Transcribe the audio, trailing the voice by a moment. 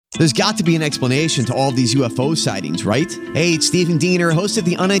There's got to be an explanation to all of these UFO sightings, right? Hey, it's Stephen Diener, host of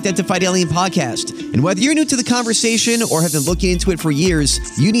the Unidentified Alien Podcast. And whether you're new to the conversation or have been looking into it for years,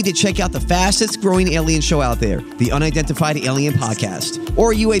 you need to check out the fastest growing alien show out there, the Unidentified Alien Podcast,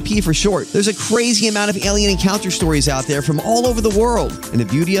 or UAP for short. There's a crazy amount of alien encounter stories out there from all over the world. And the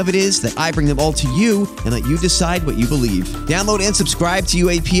beauty of it is that I bring them all to you and let you decide what you believe. Download and subscribe to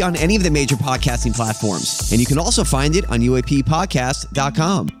UAP on any of the major podcasting platforms. And you can also find it on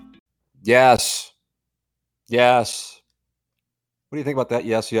UAPpodcast.com. Yes. Yes. What do you think about that?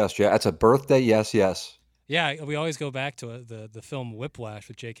 Yes, yes, yeah. That's a birthday. Yes, yes. Yeah, we always go back to the film Whiplash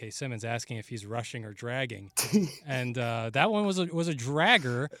with J.K. Simmons asking if he's rushing or dragging. And that one was a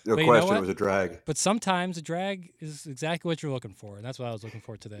dragger. No question, it was a drag. But sometimes a drag is exactly what you're looking for, and that's what I was looking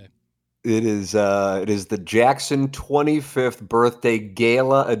for today. It is the Jackson 25th birthday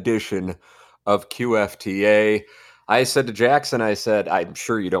gala edition of QFTA. I said to Jackson, I'm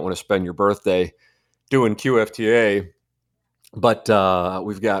sure you don't want to spend your birthday doing QFTA, but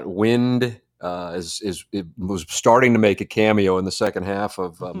we've got Wind it was starting to make a cameo in the second half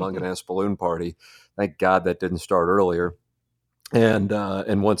of Munganess Balloon Party. Thank God that didn't start earlier. And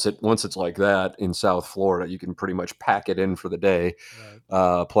once it's like that in South Florida, you can pretty much pack it in for the day.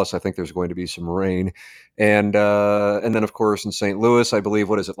 Right. Plus, I think there's going to be some rain, and then of course in St. Louis, I believe,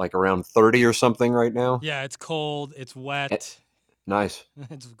 what is it, like around 30 or something right now? Yeah, it's cold, it's wet. Nice.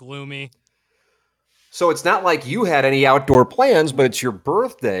 It's gloomy. So it's not like you had any outdoor plans, but it's your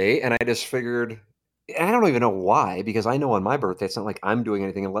birthday, and I just figured. I don't even know why, because I know on my birthday it's not like I'm doing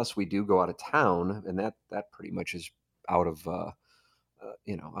anything unless we do go out of town, and that pretty much is out of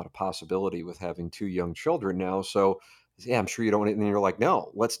out of possibility with having two young children now. So yeah, I'm sure you don't want it. And you're like,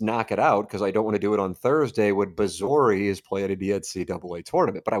 no, let's knock it out, because I don't want to do it on Thursday when Bazzori is playing a NCAA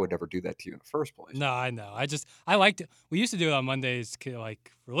tournament. But I would never do that to you in the first place. No, I know. I liked it. We used to do it on Mondays,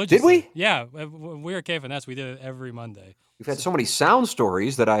 like religiously. Did we? Yeah, when we were KFNS, we did it every Monday. We've had so many sound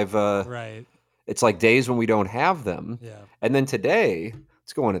stories that I've right. It's like days when we don't have them. Yeah. And then today,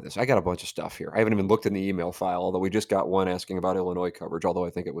 let's go into this. I got a bunch of stuff here. I haven't even looked in the email file, although we just got one asking about Illinois coverage. Although I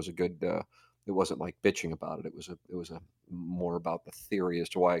think it was a good. It wasn't like bitching about it. It was a more about the theory as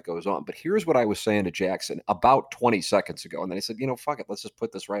to why it goes on. But here's what I was saying to Jackson about 20 seconds ago, and then I said, fuck it, let's just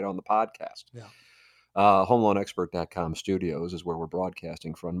put this right on the podcast. Yeah. HomeLoanExpert.com studios is where we're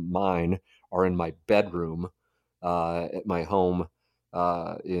broadcasting from. Mine are in my bedroom at my home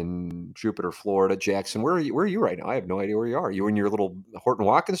in Jupiter, Florida. Jackson, where are you right now? I have no idea where you are. You in your little Horton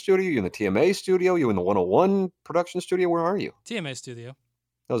Watkins studio? You in the TMA studio? You in the 101 production studio? Where are you? TMA studio.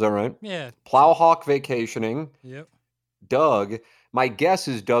 Oh, is that right? Yeah. Plowhawk vacationing. Yep. Doug, my guess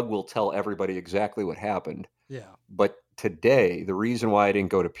is Doug will tell everybody exactly what happened. Yeah. But today, the reason why I didn't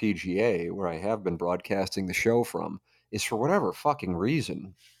go to PGA, where I have been broadcasting the show from, is for whatever fucking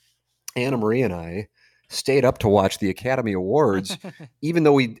reason, Anna Marie and I stayed up to watch the Academy Awards, even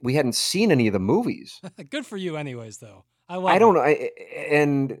though we hadn't seen any of the movies. Good for you anyways, though. I don't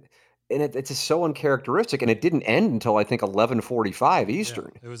know. It's just so uncharacteristic, and it didn't end until I think 11:45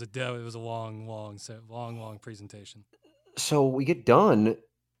 Eastern. Yeah, it was a long presentation. So we get done,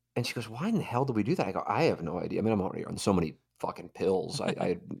 and she goes, "Why in the hell did we do that?" I go, "I have no idea. I mean, I'm already on so many fucking pills.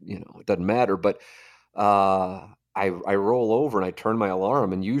 I it doesn't matter." But I roll over and I turn my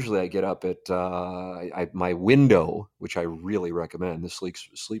alarm, and usually I get up at my window, which I really recommend. The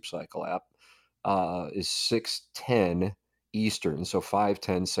Sleep Cycle app is 6:10 Eastern, so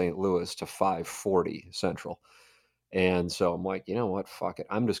 5:10 St. Louis to 5:40 Central. And so I'm like, you know what? Fuck it.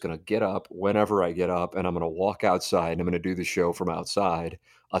 I'm just going to get up whenever I get up, and I'm going to walk outside, and I'm going to do the show from outside,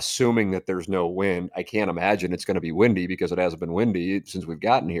 assuming that there's no wind. I can't imagine it's going to be windy because it hasn't been windy since we've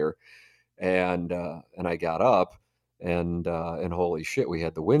gotten here. And I got up, and holy shit, we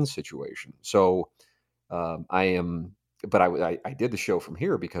had the wind situation. So but I did the show from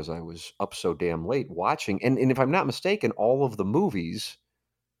here because I was up so damn late watching. And if I'm not mistaken, all of the movies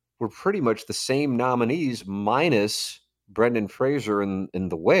were pretty much the same nominees minus Brendan Fraser in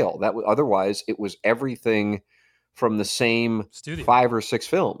The Whale. Otherwise, it was everything from the same studio. 5 or 6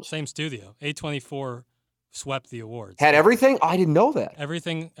 films. Same studio. A24 swept the awards. Had everything? Oh, I didn't know that.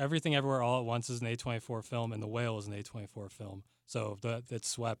 Everything Everywhere All at Once is an A24 film, and The Whale is an A24 film. So it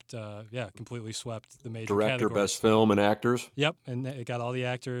swept, completely swept the major Director, categories. Best Film, and Actors? Yep, and it got all the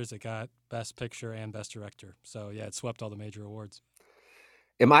actors. It got Best Picture and Best Director. So, yeah, it swept all the major awards.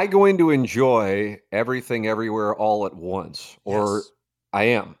 Am I going to enjoy Everything Everywhere All at Once? Or Yes. I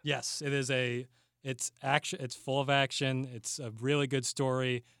am? Yes, it is it's action. It's full of action. It's a really good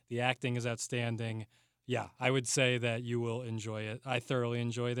story. The acting is outstanding. Yeah, I would say that you will enjoy it. I thoroughly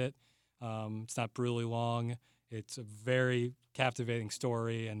enjoyed it. It's not brutally long. It's a very captivating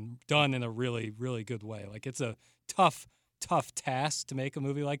story and done in a really, really good way. Like, it's a tough task to make a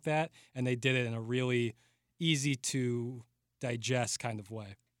movie like that, and they did it in a really easy to digest kind of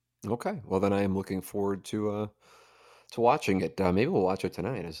way. Okay. Well, then I am looking forward to watching it. Maybe we'll watch it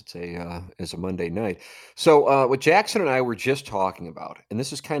tonight as it's a Monday night. So what Jackson and I were just talking about, and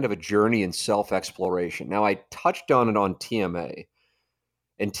this is kind of a journey in self-exploration. Now, I touched on it on TMA,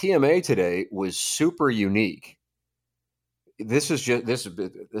 and TMA today was super unique. This is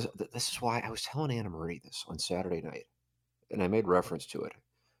why I was telling Anna Marie this on Saturday night, and I made reference to it.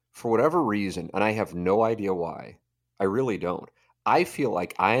 For whatever reason, and I have no idea why, I really don't. I feel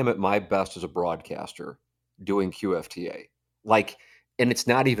like I am at my best as a broadcaster doing QFTA. Like, and it's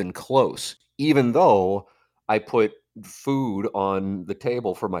not even close, even though I put food on the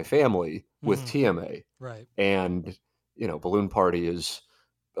table for my family with TMA. Right. And, Balloon Party is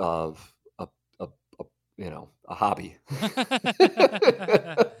a a hobby.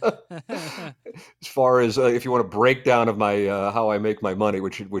 As far as if you want a breakdown of my how I make my money,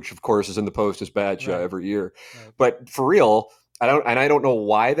 which of course is in the Post Dispatch every year. Right. But for real, I don't know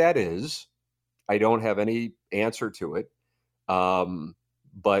why that is. I don't have any answer to it.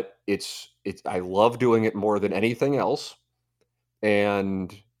 But it's I love doing it more than anything else.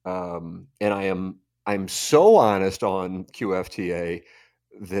 And I'm so honest on QFTA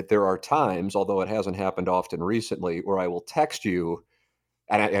that there are times, although it hasn't happened often recently, where I will text you,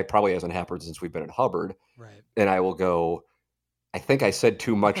 and it probably hasn't happened since we've been at Hubbard. Right. And I will go, I think I said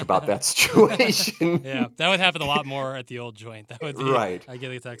too much about that situation. Yeah, that would happen a lot more at the old joint. That would be right. I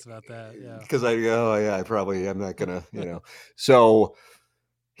get a text about that. Yeah. Because I'm not gonna, So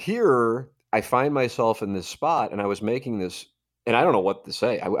here I find myself in this spot, and I was making this, and I don't know what to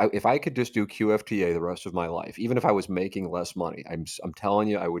say. If I could just do QFTA the rest of my life, even if I was making less money, I'm telling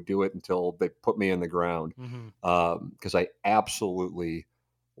you, I would do it until they put me in the ground. Because I absolutely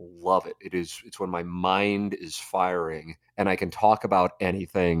love it. It's when my mind is firing and I can talk about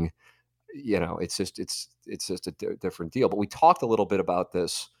anything. It's just a different deal. But we talked a little bit about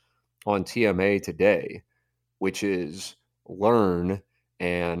this on TMA today, which is Learn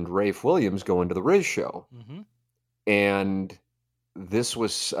and Rafe Williams going to the Riz show. And this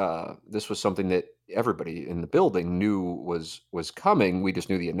was something that everybody in the building knew was coming. We just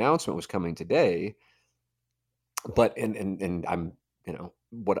knew the announcement was coming today. But and I'm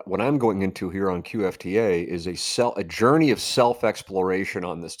what I'm going into here on QFTA is a journey of self-exploration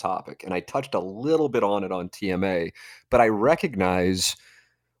on this topic. And I touched a little bit on it on TMA, but I recognize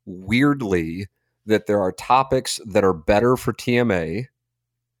weirdly that there are topics that are better for TMA.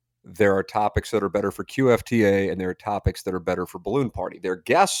 There are topics that are better for QFTA, and there are topics that are better for Balloon Party. There are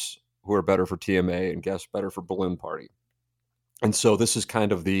guests who are better for TMA and guests better for Balloon Party. And so this is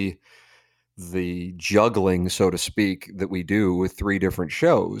kind of the juggling, so to speak, that we do with 3 different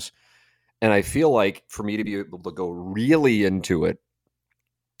shows. And I feel like for me to be able to go really into it,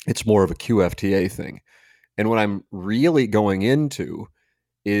 it's more of a QFTA thing. And what I'm really going into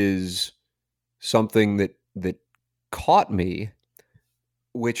is something that caught me,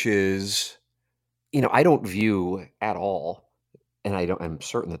 which is, I don't view at all, and I'm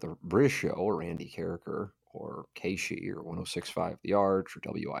certain that the Riz show or Andy Carricker or Keishi or 106.5 The Arch or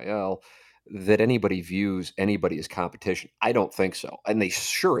WIL, that anybody views anybody as competition. I don't think so. And they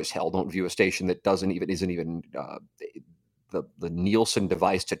sure as hell don't view a station that isn't even the Nielsen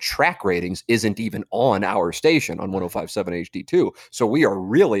device to track ratings isn't even on our station on 105.7 HD2. So we are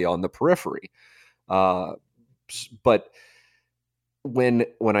really on the periphery. But when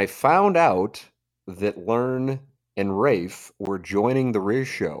I found out that Learn and Rafe were joining the Riz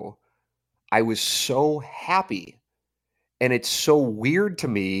show, I was so happy. And it's so weird to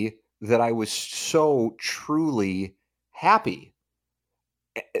me that I was so truly happy.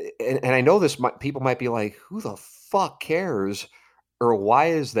 And I know people might be like, who the fuck cares? Or why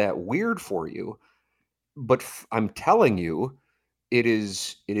is that weird for you? But I'm telling you,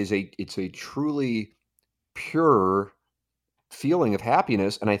 it's a truly pure feeling of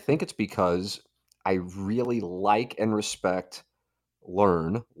happiness. And I think it's because I really like and respect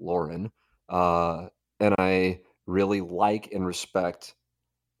Lauren, and I really like and respect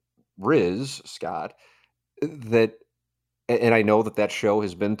Riz, Scott, and I know that show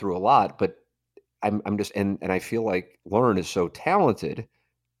has been through a lot, but I'm just, and I feel like Lauren is so talented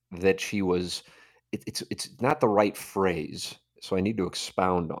that she was, it's not the right phrase, so I need to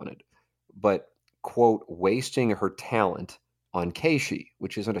expound on it, but quote, wasting her talent on Keishi,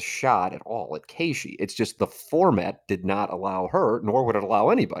 which isn't a shot at all at Keishi. It's just the format did not allow her, nor would it allow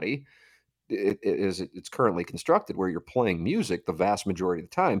anybody, it's currently constructed, where you're playing music the vast majority of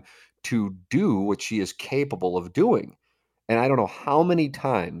the time to do what she is capable of doing. And I don't know how many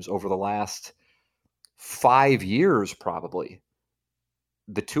times over the last 5 years, probably,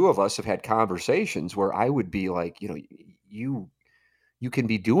 the two of us have had conversations where I would be like, you can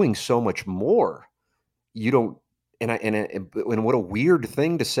be doing so much more. You don't, and what a weird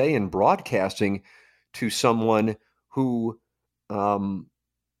thing to say in broadcasting to someone who, where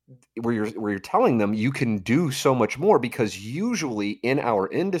you're telling them you can do so much more, because usually in our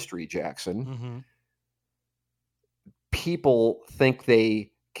industry, Jackson, Mm-hmm. people think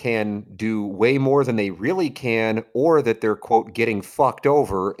they can do way more than they really can, or that they're, quote, getting fucked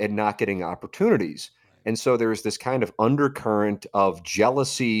over and not getting opportunities. And so there's this kind of undercurrent of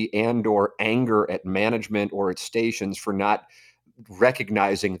jealousy and or anger at management or at stations for not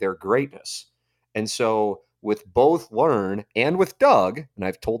recognizing their greatness. And so with both Learn and with Doug, and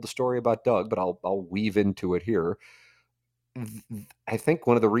I've told the story about Doug, but I'll weave into it here. I think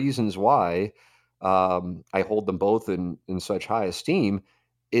one of the reasons why I hold them both in such high esteem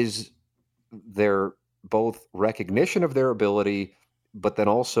is their both recognition of their ability, but then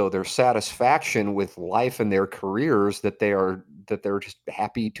also their satisfaction with life and their careers, that they're just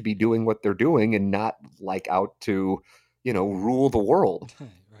happy to be doing what they're doing and not like out to, rule the world.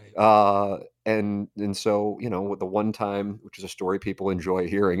 Right. And so, with the one time, which is a story people enjoy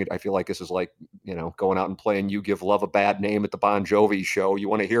hearing, I feel like this is like, going out and playing You Give Love a Bad Name at the Bon Jovi show. You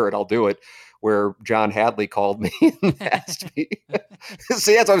want to hear it, I'll do it. Where John Hadley called me and asked me.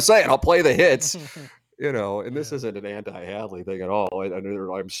 See, that's what I'm saying. I'll play the hits, and this isn't an anti-Hadley thing at all.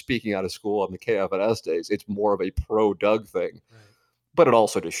 I'm speaking out of school on the KFNS days. It's more of a pro-Doug thing. Right. But it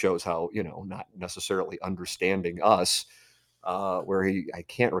also just shows how, not necessarily understanding us. Where I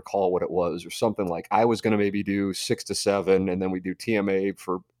can't recall what it was, or something like I was going to maybe do 6 to 7, and then we do TMA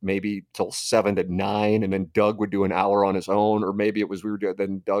for maybe till 7 to 9, and then Doug would do an hour on his own, or maybe it was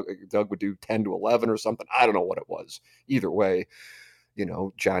then Doug would do 10 to 11 or something. I don't know what it was. Either way,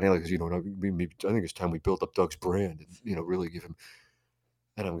 John Haley goes, I think it's time we build up Doug's brand and really give him.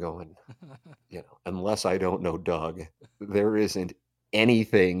 And I'm going, unless I don't know Doug, there isn't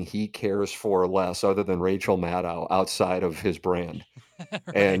anything he cares for less other than Rachel Maddow outside of his brand. Right.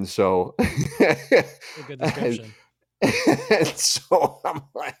 And so a good description. And so I'm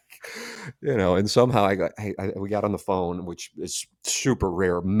like, and somehow we got on the phone, which is super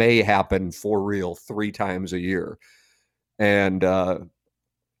rare, may happen for real 3 times a year. And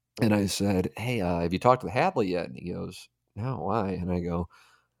I said, hey, have you talked with Hadley yet? And he goes, no, why? And I go,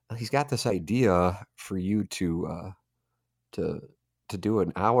 he's got this idea for you to do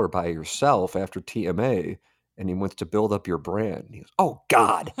an hour by yourself after TMA, and he wants to build up your brand. And he goes, oh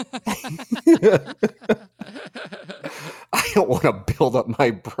God. I don't want to build up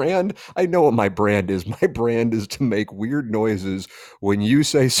my brand. I know what my brand is. My brand is to make weird noises when you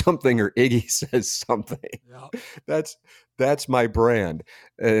say something or Iggy says something. Yep. That's my brand.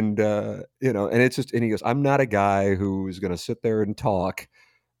 And and it's just, and he goes, I'm not a guy who's going to sit there and talk,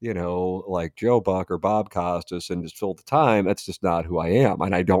 like Joe Buck or Bob Costas and just fill the time. That's just not who I am.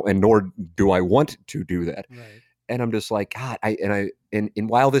 And I don't, and nor do I want to do that. Right. And I'm just like, God, and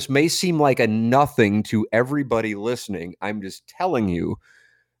while this may seem like a nothing to everybody listening, I'm just telling you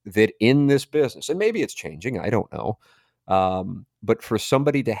that in this business, and maybe it's changing, I don't know. But for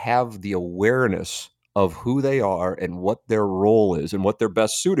somebody to have the awareness of who they are and what their role is and what they're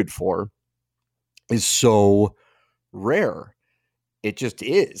best suited for is so rare. It just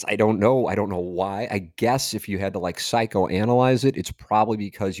is. I don't know why. I guess if you had to like psychoanalyze it, it's probably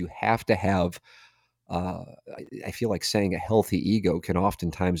because you have to have, I feel like saying a healthy ego can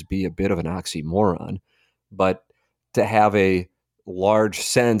oftentimes be a bit of an oxymoron, but to have a large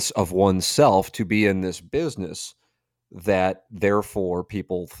sense of oneself to be in this business, that therefore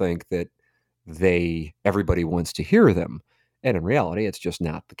people think that everybody wants to hear them. And in reality, it's just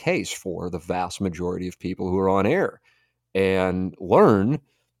not the case for the vast majority of people who are on air. And Learn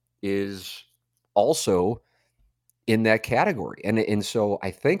is also in that category. And so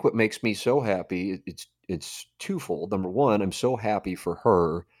I think what makes me so happy, it's twofold. Number one, I'm so happy for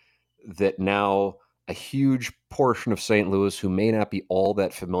her that now a huge portion of St. Louis who may not be all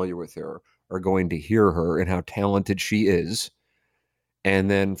that familiar with her are going to hear her and how talented she is. And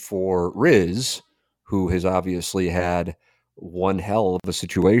then for Riz, who has obviously had one hell of a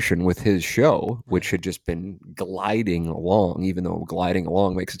situation with his show, which had just been gliding along, even though gliding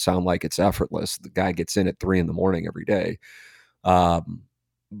along makes it sound like it's effortless. The guy gets in at 3 a.m. every day.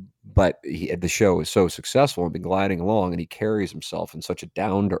 But the show is so successful and been gliding along, and he carries himself in such a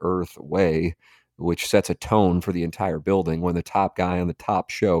down-to-earth way which sets a tone for the entire building when the top guy on the top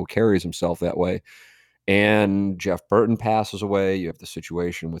show carries himself that way. And Jeff Burton passes away. You have the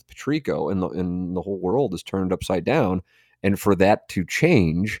situation with Patrico, and the whole world is turned upside down. And for that to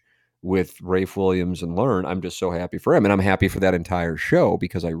change with Rafe Williams and Learn, I'm just so happy for him. And I'm happy for that entire show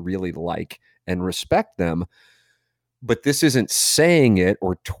because I really like and respect them. But this isn't saying it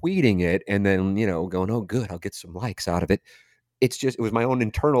or tweeting it and then, going, oh, good, I'll get some likes out of it. It's just, it was my own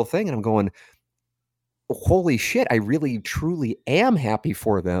internal thing. And I'm going, holy shit, I really, truly am happy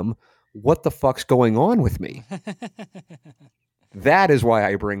for them. What the fuck's going on with me? That is why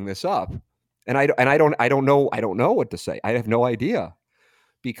I bring this up. And I don't know what to say. I have no idea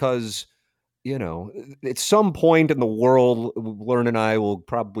because, at some point in the world, Learn and I will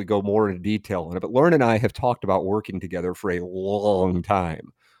probably go more into detail on it, but Learn and I have talked about working together for a long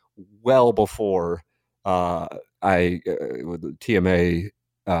time, well before the TMA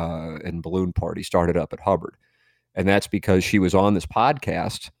and Balloon Party started up at Hubbard. And that's because she was on this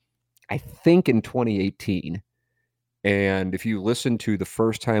podcast, I think in 2018. And if you listen to the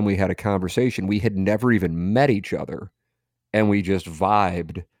first time we had a conversation, we had never even met each other. And we just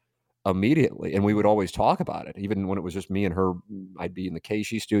vibed immediately. And we would always talk about it. Even when it was just me and her, I'd be in the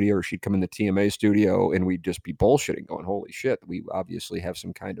KC studio or she'd come in the TMA studio and we'd just be bullshitting going, holy shit, we obviously have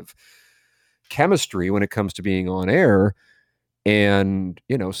some kind of chemistry when it comes to being on air. And,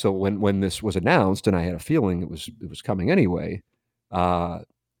 so when this was announced and I had a feeling it was coming anyway,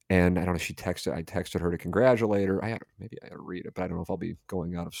 and I don't know, I texted her to congratulate her. Maybe I had to read it, but I don't know if I'll be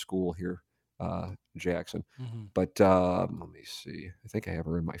going out of school here, Jackson. Mm-hmm. But let me see. I think I have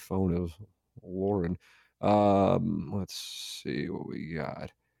her in my phone. It was Lauren. Let's see what we got.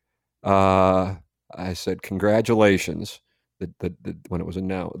 I said congratulations when it was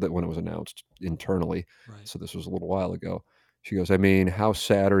announced internally. Right. So this was a little while ago. She goes, I mean, how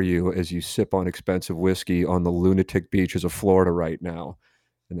sad are you as you sip on expensive whiskey on the lunatic beaches of Florida right now?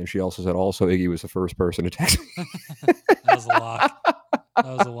 And then she also said, Iggy was the first person to text me. That was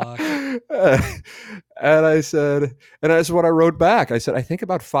a lock. And I said, what I wrote back. I said, I think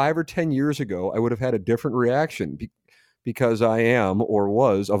about 5 or 10 years ago, I would have had a different reaction because I am or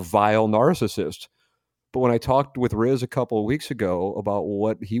was a vile narcissist. But when I talked with Riz a couple of weeks ago about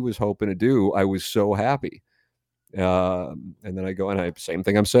what he was hoping to do, I was so happy. And then I go, and same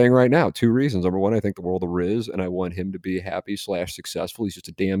thing I'm saying right now. 2 reasons. Number 1, I think the world of Riz, and I want him to be happy / successful. He's just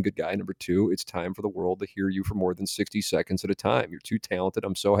a damn good guy. Number 2, it's time for the world to hear you for more than 60 seconds at a time. You're too talented.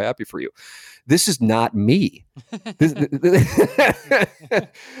 I'm so happy for you. This is not me.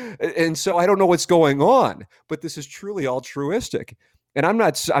 And so I don't know what's going on, but this is truly altruistic. And I'm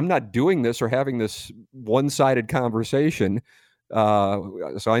not doing this or having this one-sided conversation.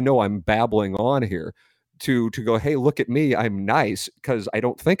 So I know I'm babbling on here. To go, hey, look at me, I'm nice, because I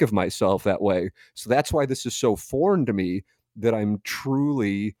don't think of myself that way. So that's why this is so foreign to me, that I'm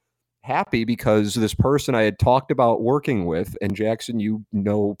truly happy because this person I had talked about working with, and Jackson, you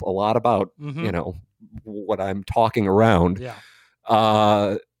know a lot about, what I'm talking around. Yeah.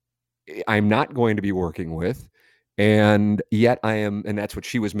 I'm not going to be working with, and yet I am, and that's what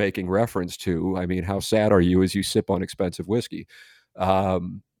she was making reference to. I mean, how sad are you as you sip on expensive whiskey?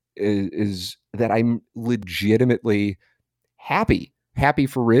 Is that I'm legitimately happy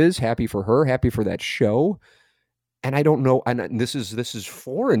for Riz, happy for her, happy for that show. And I don't know, and this is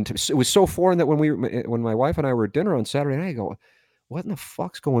foreign to me. It was so foreign that when my wife and I were at dinner on Saturday night, I go, what in the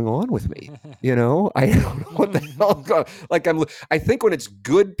fuck's going on with me? I don't know what the hell. I think when it's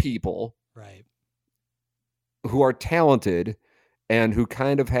good people, right, who are talented and who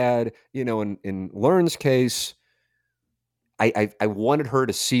kind of had, in Learn's case, I wanted her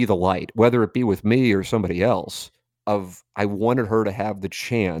to see the light, whether it be with me or somebody else. I wanted her to have the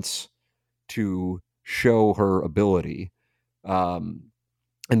chance to show her ability. And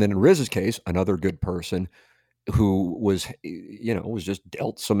then in Riz's case, another good person who was just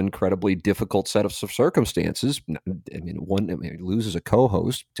dealt some incredibly difficult set of circumstances. He loses a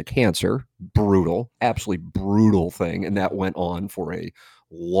co-host to cancer, brutal, absolutely brutal thing. And that went on for a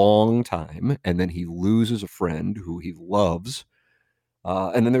long time. And then he loses a friend who he loves.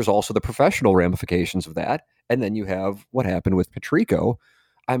 And then there's also the professional ramifications of that. And then you have what happened with Patrico.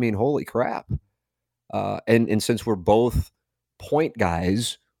 I mean, holy crap. And since we're both point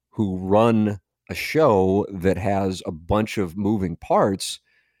guys who run a show that has a bunch of moving parts,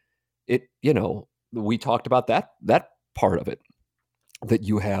 we talked about that part of it, that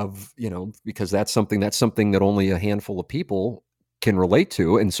you have, because that's something that only a handful of people can relate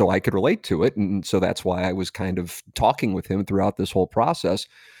to. And so I could relate to it. And so that's why I was kind of talking with him throughout this whole process.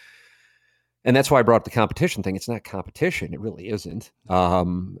 And that's why I brought up the competition thing. It's not competition. It really isn't.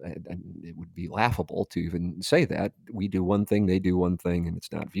 And it would be laughable to even say that. We do one thing, they do one thing, and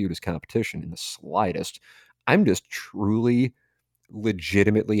it's not viewed as competition in the slightest. I'm just truly,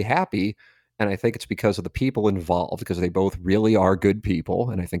 legitimately happy. And I think it's because of the people involved, because they both really are good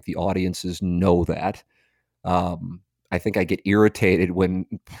people. And I think the audiences know that. I think I get irritated when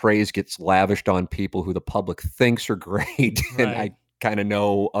praise gets lavished on people who the public thinks are great, and I kind of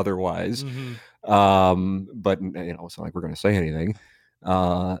know otherwise. But it's not like we're going to say anything.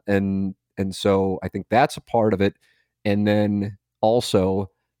 And so I think that's a part of it. And then also,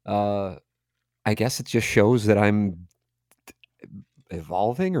 I guess it just shows that I'm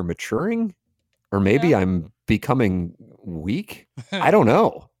evolving or maturing, or maybe I'm becoming weak. I don't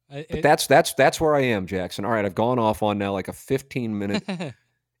know. But that's where I am, Jackson. All right, I've gone off on now like a 15-minute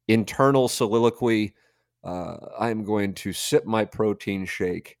internal soliloquy. I'm going to sip my protein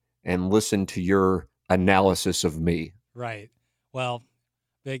shake and listen to your analysis of me. Right. Well,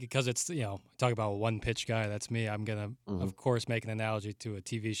 because it's, talk about a one-pitch guy, that's me. I'm going to, of course, make an analogy to a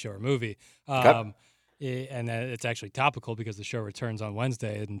TV show or movie. And it's actually topical because the show returns on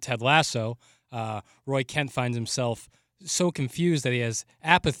Wednesday. And Ted Lasso, Roy Kent finds himself so confused that he has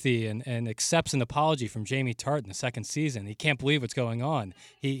apathy and accepts an apology from Jamie Tart in the second season. He can't believe what's going on.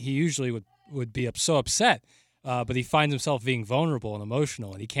 He usually would be so upset, but he finds himself being vulnerable and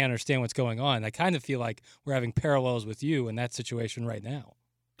emotional, and he can't understand what's going on. I kind of feel like we're having parallels with you in that situation right now.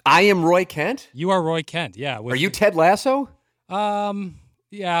 I am Roy Kent? You are Roy Kent, yeah. Are you Ted Lasso?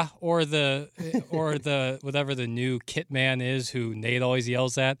 Yeah, or the whatever the new Kit Man is who Nate always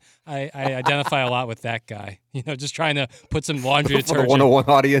yells at. I identify a lot with that guy. Just trying to put some laundry detergent. For the 101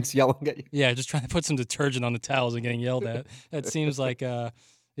 audience yelling at you. Yeah, just trying to put some detergent on the towels and getting yelled at. That seems like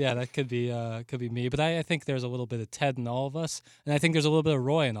that could be me. But I think there's a little bit of Ted in all of us, and I think there's a little bit of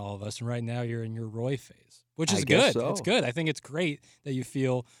Roy in all of us. And right now you're in your Roy phase, which is good. So. It's good. I think it's great that you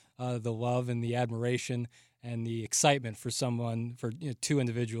feel the love and the admiration and the excitement for two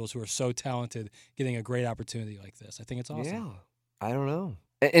individuals who are so talented getting a great opportunity like this. I think it's awesome. Yeah, I don't know.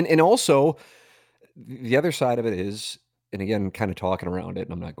 And also, the other side of it is, and again, kind of talking around it,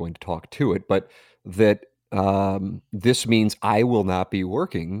 and I'm not going to talk to it, but that this means I will not be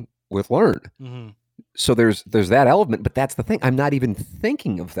working with Learn. Mm-hmm. So there's that element, but that's the thing. I'm not even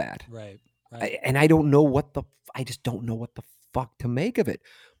thinking of that. Right. And I don't know I just don't know what the fuck to make of it.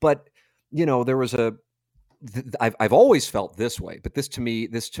 But, there was I've always felt this way, but this to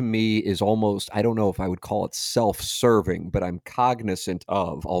me is almost, I don't know if I would call it self-serving, but I'm cognizant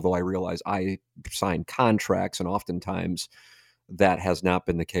of, although I realize I sign contracts and oftentimes that has not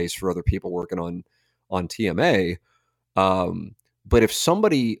been the case for other people working on TMA. But if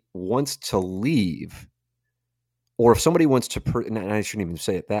somebody wants to leave, or if somebody wants to, and I shouldn't even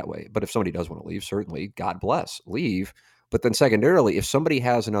say it that way, but if somebody does want to leave, certainly, God bless, leave. But then secondarily, if somebody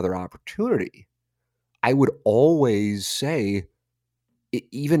has another opportunity, I would always say,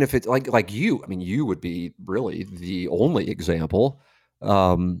 even if it's like you, I mean, you would be really the only example.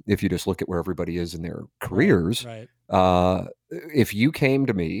 If you just look at where everybody is in their careers, right. If you came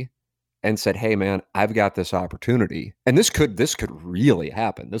to me and said, "Hey, man, I've got this opportunity," and this could really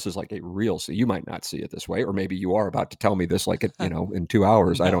happen. This is like a real. So you might not see it this way, or maybe you are about to tell me this, like in 2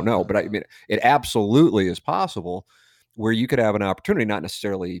 hours. I don't know, but I mean, it absolutely is possible where you could have an opportunity, not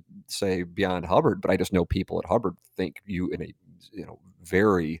necessarily say beyond Hubbard, but I just know people at Hubbard think you in a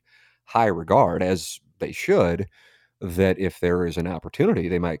very high regard, as they should. That if there is an opportunity,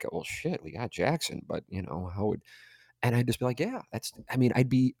 they might go, "Well, shit, we got Jackson," but how would? And I'd just be like, yeah, I'd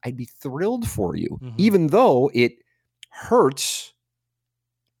be thrilled for you, even though it hurts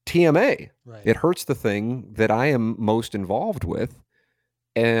TMA. Right. It hurts the thing that I am most involved with.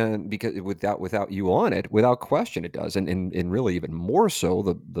 And because without you on it, without question, it does. And really even more so,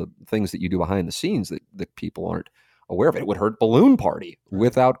 the things that you do behind the scenes that people aren't aware of. It would hurt Balloon Party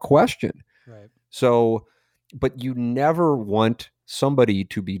without question. Right. So, but you never want somebody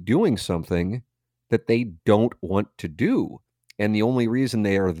to be doing something that they don't want to do. And the only reason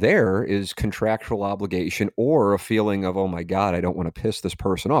they are there is contractual obligation or a feeling of, oh my God, I don't want to piss this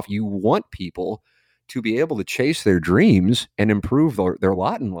person off. You want people to be able to chase their dreams and improve their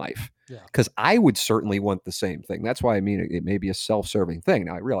lot in life. Because I would certainly want the same thing. That's why, I mean, it may be a self-serving thing.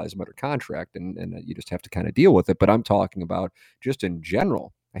 Now, I realize I'm under contract and you just have to kind of deal with it. But I'm talking about just in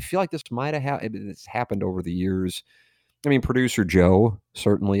general. I feel like this might have it's happened over the years. I mean, producer Joe,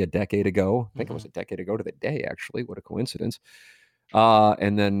 certainly a decade ago. I think it was a decade ago to the day, actually. What a coincidence.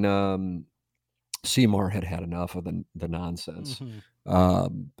 And then Seymour had enough of the nonsense.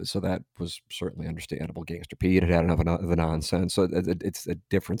 So that was certainly understandable. Gangster Pete had enough of the nonsense. So it's a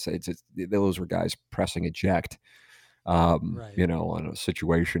difference. Those were guys pressing eject, Right. on a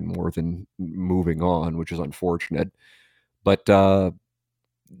situation more than moving on, which is unfortunate. But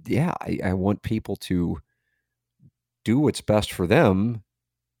yeah, I want people to do what's best for them,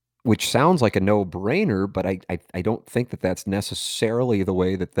 which sounds like a no-brainer, but I don't think that that's necessarily the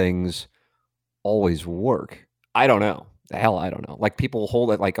way that things always work. I don't know. The hell, I don't know. Like people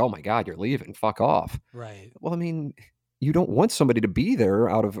hold it like, oh my God, you're leaving. Fuck off. Right. Well, I mean, you don't want somebody to be there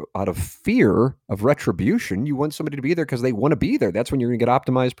out of fear of retribution. You want somebody to be there because they want to be there. That's when you're going to get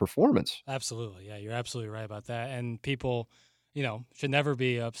optimized performance. Absolutely. Yeah, you're absolutely right about that. And people, should never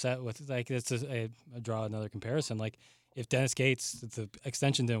be upset with, like, it's I draw another comparison. Like, if Dennis Gates, the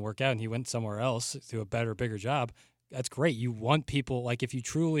extension didn't work out and he went somewhere else to a better, bigger job, that's great. You want people, like, if you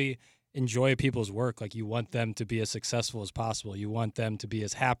truly enjoy people's work, like, you want them to be as successful as possible. You want them to be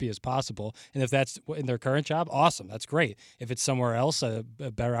as happy as possible. And if that's in their current job, awesome. That's great. If it's somewhere else, a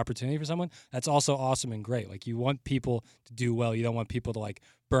better opportunity for someone, that's also awesome and great. Like, you want people to do well. You don't want people to, like,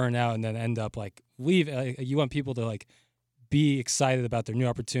 burn out and then end up, like, leave. You want people to, like, be excited about their new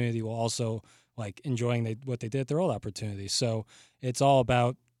opportunity while also, like, enjoying what they did at their old opportunity. So it's all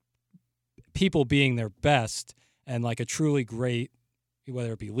about people being their best, and, like, a truly great,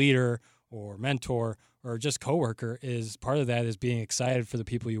 whether it be leader or mentor or just coworker, is part of that is being excited for the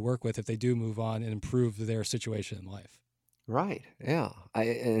people you work with if they do move on and improve their situation in life. Right. Yeah.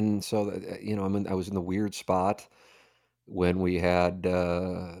 And so I was in the weird spot when we had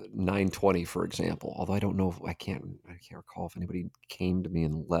 920, for example. Although I don't know if I can't recall if anybody came to me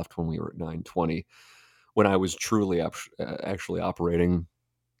and left when we were at 920, when I was truly actually operating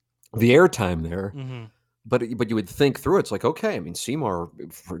the airtime there. Mm-hmm. But you would think through it. It's like, okay, I mean, Seymour,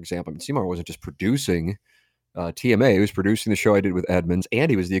 for example, Seymour wasn't just producing TMA. He was producing the show I did with Edmonds, and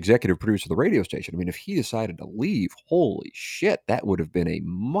he was the executive producer of the radio station. I mean, if he decided to leave, holy shit, that would have been a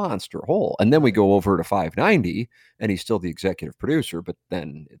monster hole. And then we go over to 590, and he's still the executive producer, but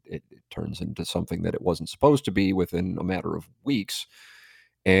then it turns into something that it wasn't supposed to be within a matter of weeks.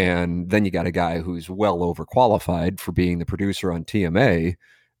 And then you got a guy who's well overqualified for being the producer on TMA,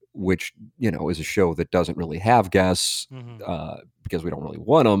 which, is a show that doesn't really have guests because we don't really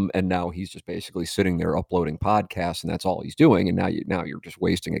want them. And now he's just basically sitting there uploading podcasts, and that's all he's doing. And now you're just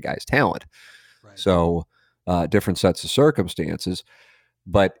wasting a guy's talent. Right. So different sets of circumstances,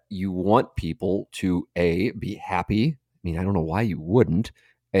 but you want people to A, be happy. I mean, I don't know why you wouldn't.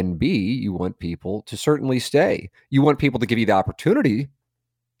 And B, you want people to certainly stay. You want people to give you the opportunity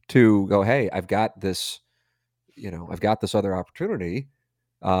to go, hey, I've got this other opportunity.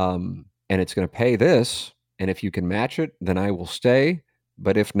 And it's going to pay this. And if you can match it, then I will stay.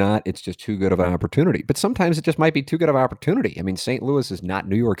 But if not, it's just too good of an opportunity. But sometimes it just might be too good of an opportunity. I mean, St. Louis is not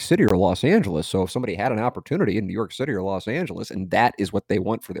New York City or Los Angeles. So if somebody had an opportunity in New York City or Los Angeles, and that is what they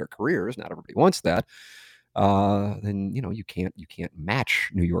want for their careers, not everybody wants that, then, you can't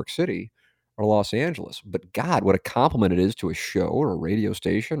match New York City or Los Angeles. But God, what a compliment it is to a show or a radio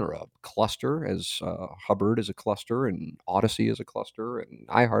station or a cluster, as Hubbard is a cluster and Odyssey is a cluster and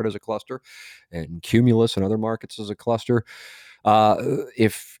iHeart is a cluster and Cumulus and other markets is a cluster.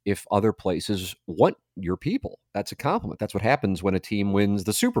 If other places want your people, that's a compliment. That's what happens when a team wins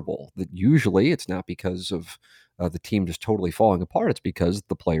the Super Bowl. That usually it's not because of the team just totally falling apart. It's because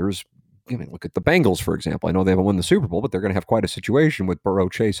the players. I mean, look at the Bengals, for example. I know they haven't won the Super Bowl, but they're going to have quite a situation with Burrow,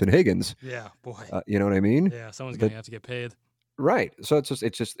 Chase, and Higgins. Yeah, boy. You know what I mean? Yeah, someone's going to have to get paid. Right. So it's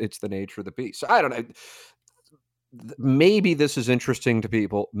the nature of the beast. So I don't know. Maybe this is interesting to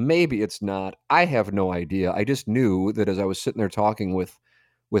people. Maybe it's not. I have no idea. I just knew that as I was sitting there talking with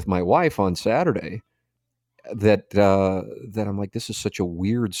my wife on Saturday, that I'm like, this is such a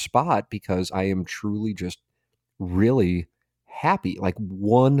weird spot because I am truly just really happy, like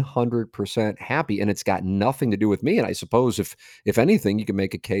 100% happy. And it's got nothing to do with me. And I suppose if anything, you can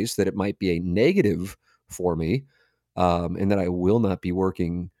make a case that it might be a negative for me, and that I will not be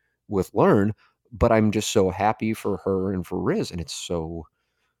working with Learn, but I'm just so happy for her and for Riz. And it's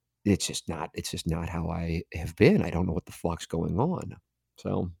just not how I have been. I don't know what the fuck's going on.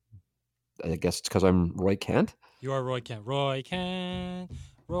 So I guess it's because I'm Roy Kent. You are Roy Kent. Roy Kent.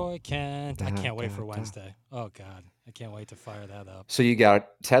 I can't wait for Wednesday. Oh, God. I can't wait to fire that up. So you got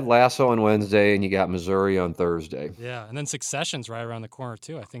Ted Lasso on Wednesday and you got Missouri on Thursday. Yeah, and then Succession's right around the corner,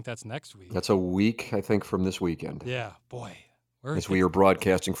 too. I think that's next week. That's a week, I think, from this weekend. Yeah, boy. As we are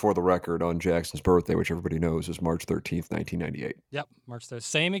broadcasting for the record on Jackson's birthday, which everybody knows is March 13th, 1998. Yep, March 13th.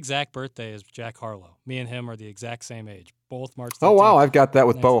 Same exact birthday as Jack Harlow. Me and him are the exact same age. Both March 13th. Oh, wow. I've got that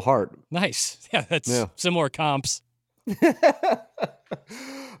with Bo Hart. Nice. Yeah, that's similar comps. You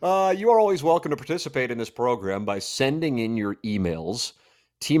are always welcome to participate in this program by sending in your emails.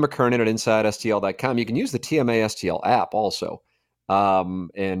 McKernan at InsideSTL.com. You can use the TMA STL app also,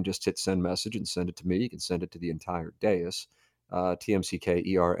 and just hit send message and send it to me. You can send it to the entire dais.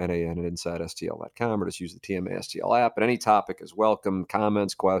 TMCKERNAN at InsideSTL.com, or just use the TMA STL app. And any topic is welcome.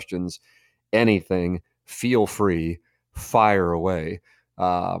 Comments, questions, anything. Feel free. Fire away.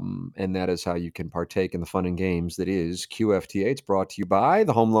 And that is how you can partake in the fun and games that is QFTA. It's brought to you by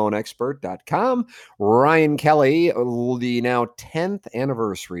thehomeloanexpert.com. Ryan Kelly, the now 10th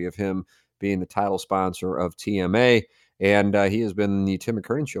anniversary of him being the title sponsor of TMA. And he has been the Tim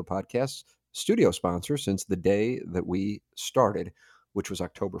McKernan Show podcast studio sponsor since the day that we started, which was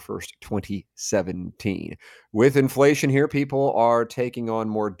October 1st, 2017. With inflation here, people are taking on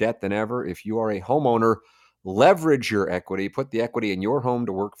more debt than ever. If you are a homeowner, leverage your equity. Put the equity in your home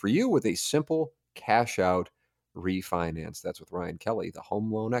to work for you with a simple cash out refinance. That's with Ryan Kelly, the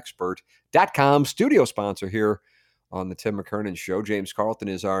homeloanexpert.com studio sponsor here on the Tim McKernan Show. James Carlton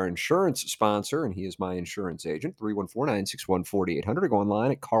is our insurance sponsor, and he is my insurance agent. 314-961-4800. Go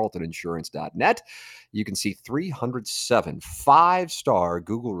online at carltoninsurance.net. You can see 307 five-star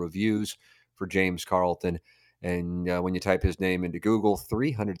Google reviews for James Carlton. And when you type his name into Google,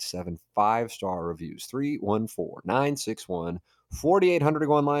 307 five-star reviews. 314-961-4800.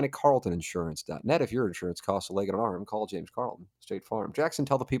 Go online at carltoninsurance.net. If your insurance costs a leg and an arm, call James Carlton, State Farm. Jackson,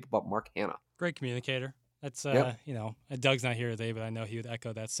 tell the people about Mark Hanna. Great communicator. That's, Doug's not here today, but I know he would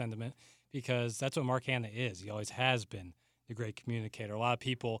echo that sentiment because that's what Mark Hanna is. He always has been a great communicator. A lot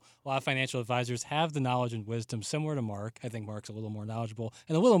of financial advisors have the knowledge and wisdom similar to Mark. I think Mark's a little more knowledgeable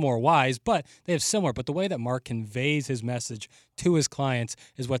and a little more wise, but they have similar. But the way that Mark conveys his message to his clients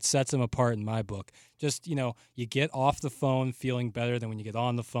is what sets him apart in my book. Just, you get off the phone feeling better than when you get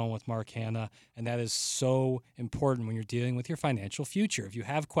on the phone with Mark Hanna, and that is so important when you're dealing with your financial future. If you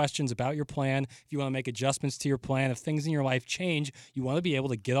have questions about your plan, if you want to make adjustments to your plan, if things in your life change, you want to be able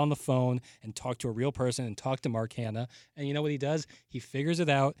to get on the phone and talk to a real person and talk to Mark Hanna. And you know what he does? He figures it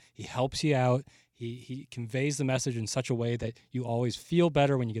out. He helps you out. He conveys the message in such a way that you always feel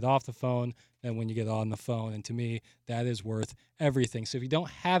better when you get off the phone than when you get on the phone. And to me, that is worth everything. So if you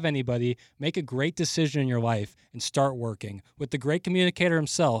don't have anybody, make a great decision in your life and start working with the great communicator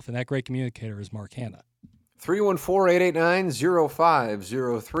himself. And that great communicator is Mark Hanna.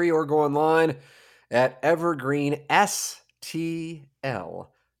 314-889-0503, or go online at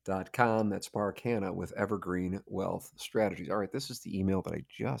evergreenstl.com. That's Mark Hanna with Evergreen Wealth Strategies. All right, this is the email that I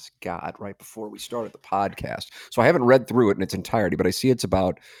just got right before we started the podcast. So I haven't read through it in its entirety, but I see it's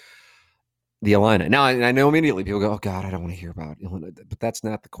about the Illini. Now, I know immediately people go, oh, God, I don't want to hear about Illinois. But that's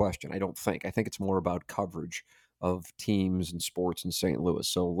not the question, I don't think. I think it's more about coverage of teams and sports in St. Louis.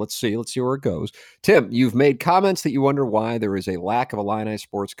 So let's see where it goes. Tim, you've made comments that you wonder why there is a lack of Illini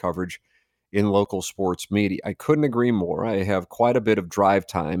sports coverage in local sports media. I couldn't agree more. I have quite a bit of drive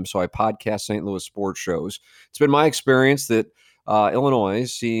time, so I podcast St. Louis sports shows. It's been my experience that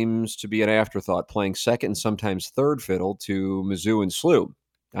Illinois seems to be an afterthought, playing second and sometimes third fiddle to Mizzou and SLU.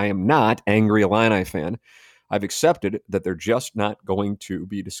 I am not angry Illini fan. I've accepted that they're just not going to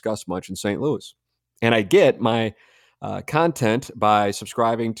be discussed much in St. Louis. And I get my content by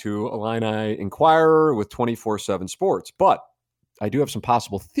subscribing to Illini Inquirer with 24/7 Sports. But I do have some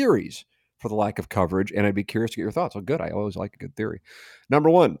possible theories for the lack of coverage, and I'd be curious to get your thoughts. Oh, good. I always like a good theory. Number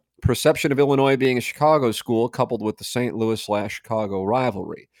one, perception of Illinois being a Chicago school coupled with the St. Louis/Chicago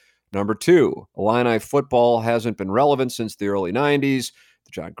rivalry. Number two, Illini football hasn't been relevant since the early 90s.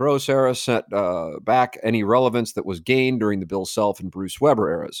 The John Gross era set back any relevance that was gained during the Bill Self and Bruce Weber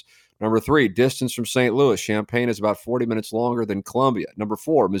eras. Number three, distance from St. Louis. Champaign is about 40 minutes longer than Columbia. Number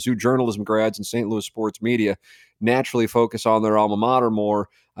four, Mizzou journalism grads and St. Louis sports media naturally focus on their alma mater more.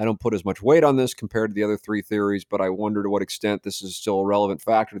 I don't put as much weight on this compared to the other three theories, but I wonder to what extent this is still a relevant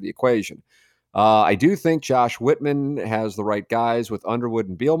factor to the equation. I do think Josh Whitman has the right guys with Underwood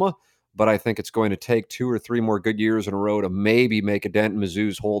and Bielema, but I think it's going to take 2 or 3 more good years in a row to maybe make a dent in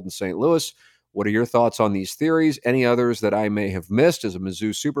Mizzou's hold in St. Louis. What are your thoughts on these theories? Any others that I may have missed? As a Mizzou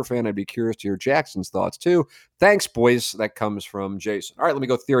superfan, I'd be curious to hear Jackson's thoughts too. Thanks, boys. That comes from Jason. All right, let me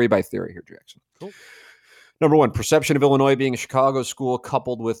go theory by theory here, Jackson. Cool. Number one, perception of Illinois being a Chicago school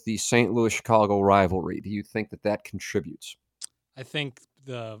coupled with the St. Louis-Chicago rivalry. Do you think that contributes? I think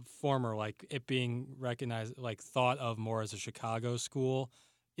the former, like it being recognized, like thought of more as a Chicago school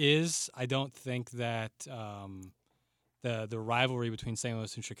is. I don't think that the rivalry between St.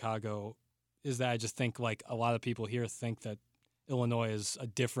 Louis and Chicago is that. I just think like a lot of people here think that Illinois is a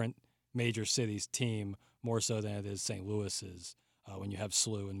different major city's team more so than it is St. Louis's. when you have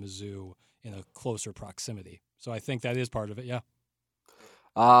SLU and Mizzou in a closer proximity. So I think that is part of it. Yeah.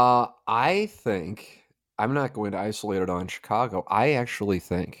 I think I'm not going to isolate it on Chicago. I actually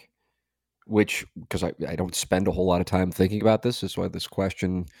think, because I don't spend a whole lot of time thinking about this, is why this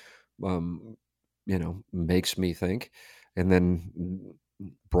question, um, makes me think, and then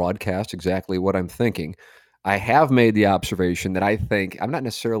broadcast exactly what I'm thinking. I have made the observation that I think I'm not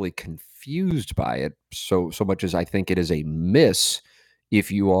necessarily confused by it so much as I think it is a miss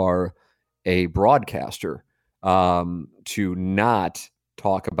if you are a broadcaster, to not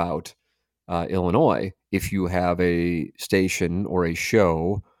talk about Illinois if you have a station or a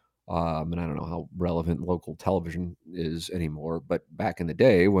show. And I don't know how relevant local television is anymore, but back in the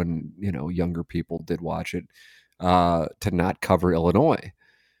day when younger people did watch it, to not cover Illinois.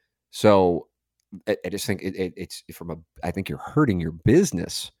 So I just think it's I think you're hurting your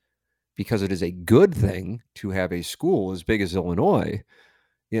business, because it is a good thing to have a school as big as Illinois.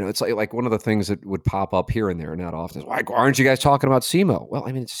 It's like one of the things that would pop up here and there, not often, is, why aren't you guys talking about SEMO? Well,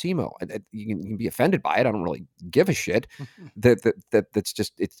 I mean, it's SEMO. You can be offended by it. I don't really give a shit. That's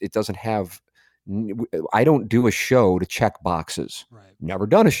just it doesn't have. I don't do a show to check boxes. Right. Never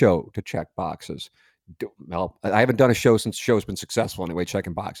done a show to check boxes. Well, I haven't done a show since the show's been successful anyway,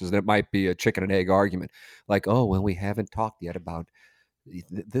 checking boxes. And it might be a chicken and egg argument, like, oh, well, we haven't talked yet about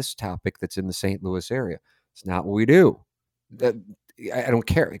this topic that's in the St. Louis area. It's not what we do. I don't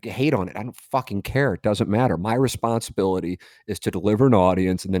care. Hate on it. I don't fucking care. It doesn't matter. My responsibility is to deliver an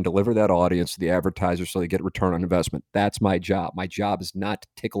audience and then deliver that audience to the advertiser so they get return on investment. That's my job. My job is not to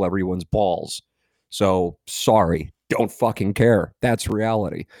tickle everyone's balls. So sorry, don't fucking care. That's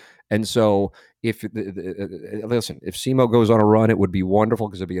reality. And so listen, if SEMO goes on a run, it would be wonderful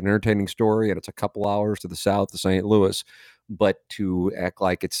because it'd be an entertaining story and it's a couple hours to the south of St. Louis. But to act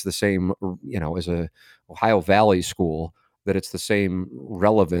like it's the same, as a Ohio Valley school, that it's the same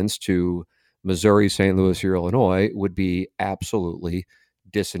relevance to Missouri, St. Louis, or Illinois would be absolutely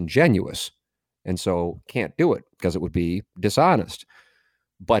disingenuous. And so can't do it because it would be dishonest.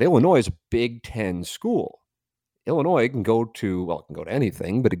 But Illinois is a Big Ten school. Illinois can go to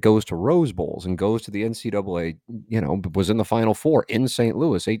anything, but it goes to Rose Bowls and goes to the NCAA, was in the Final Four in St.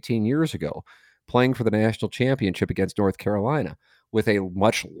 Louis 18 years ago, playing for the national championship against North Carolina, with a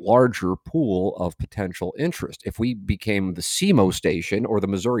much larger pool of potential interest. If we became the SEMO station or the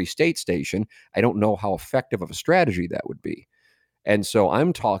Missouri State station, I don't know how effective of a strategy that would be. And so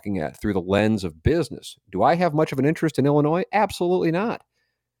I'm talking through the lens of business. Do I have much of an interest in Illinois? Absolutely not.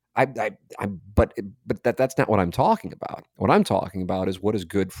 But that's not what I'm talking about. What I'm talking about is what is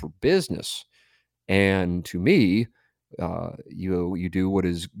good for business. And to me, you do what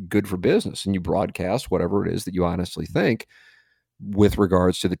is good for business, and you broadcast whatever it is that you honestly think with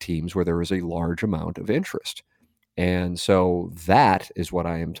regards to the teams where there is a large amount of interest. And so that is what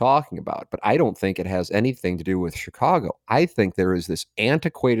I am talking about. But I don't think it has anything to do with Chicago. I think there is this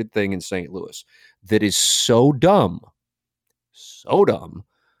antiquated thing in St. Louis that is so dumb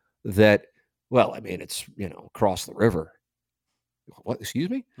that, well, I mean, it's, across the river. What,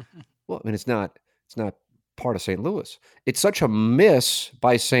 excuse me? Well, I mean, it's not part of St. Louis. It's such a miss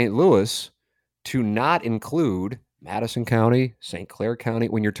by St. Louis to not include Madison County, St. Clair County,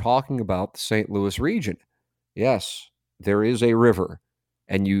 when you're talking about the St. Louis region. Yes, there is a river,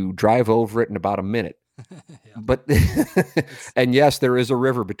 and you drive over it in about a minute. Yeah. But and yes, there is a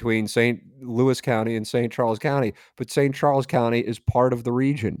river between St. Louis County and St. Charles County, but St. Charles County is part of the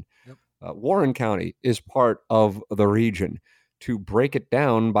region. Yep. Warren County is part of the region. To break it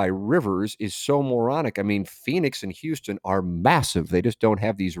down by rivers is so moronic. I mean, Phoenix and Houston are massive. They just don't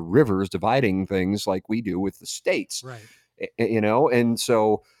have these rivers dividing things like we do with the states. Right. And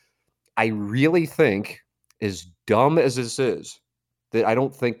so I really think, as dumb as this is, that I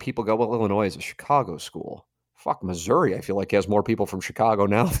don't think people go, well, Illinois is a Chicago school. Fuck, Missouri, I feel like has more people from Chicago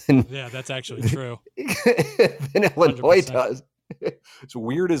now than Yeah, that's actually true. than Illinois 100%. does. As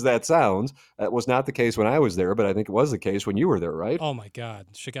weird as that sounds, that was not the case when I was there, but I think it was the case when you were there, right? Oh my God,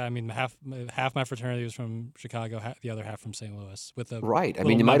 Chicago! I mean, half my fraternity was from Chicago, the other half from St. Louis. With the Right. I little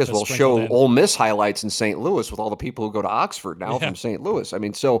mean, you might as Memphis well sprinkled show in. Ole Miss highlights in St. Louis with all the people who go to Oxford now from St. Louis. I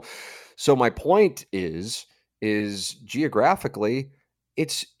mean, so my point is geographically,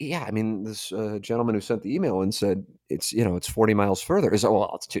 I mean, this gentleman who sent the email and said it's 40 miles further.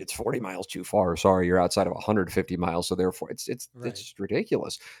 It's 40 miles too far. Sorry, you're outside of 150 miles, so therefore it's Right. just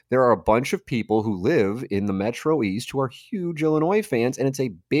ridiculous. There are a bunch of people who live in the Metro East who are huge Illinois fans, and it's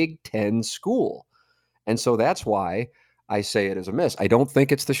a Big Ten school, and so that's why I say it as a miss. I don't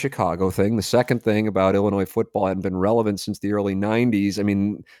think it's the Chicago thing. The second thing about Illinois football hadn't been relevant since the early 90s. I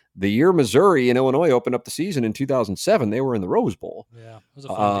mean, the year Missouri and Illinois opened up the season in 2007, they were in the Rose Bowl. Yeah, it was a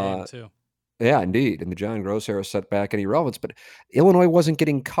fun game, too. Yeah, indeed. And the John Gross era set back any relevance. But Illinois wasn't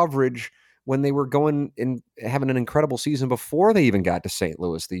getting coverage when they were going and having an incredible season before they even got to St.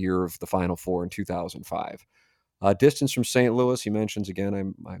 Louis the year of the Final Four in 2005. Distance from St. Louis, he mentions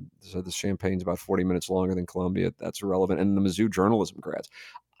again, I said the Champaign's about 40 minutes longer than Columbia. That's irrelevant. And the Mizzou journalism grads.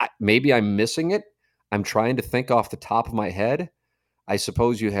 Maybe I'm missing it. I'm trying to think off the top of my head. I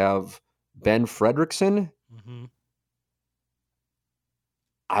suppose you have Ben Fredrickson. Mm-hmm.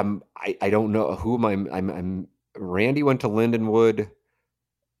 I don't know who am I'm Randy went to Lindenwood.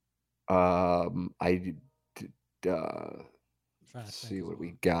 Let's see what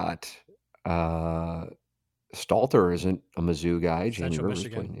we got. Stalter isn't a Mizzou guy. Jamie Central Rivers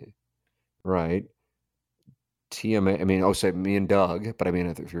Michigan. playing, right? TMA. I mean, say me and Doug, but I mean,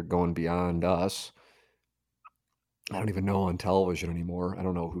 if you're going beyond us, I don't even know on television anymore. I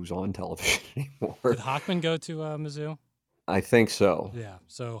don't know who's on television anymore. Did Hockman go to Mizzou? I think so. Yeah.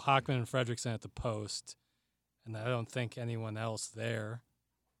 So Hockman and Fredrickson at the Post, and I don't think anyone else there.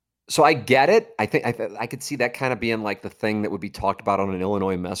 So I get it. I think I could see that kind of being like the thing that would be talked about on an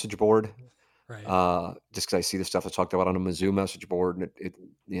Illinois message board. Right. Just because I see the stuff that's talked about on a Mizzou message board, and it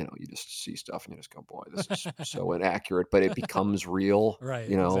you just see stuff and you just go, boy, this is so inaccurate, but it becomes real. Right.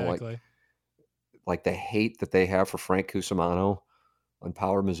 Exactly. Like the hate that they have for Frank Cusimano on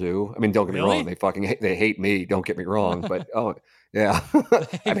Power Mizzou. I mean, don't get me wrong, they hate me. Don't get me wrong, but yeah.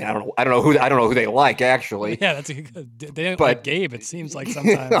 I mean, I don't know who they like actually. Yeah, that's a good. They didn't like Gabe. It seems like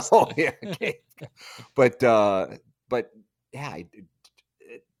sometimes. Gabe. But yeah.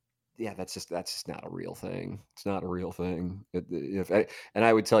 Yeah, that's just not a real thing. It's not a real thing. And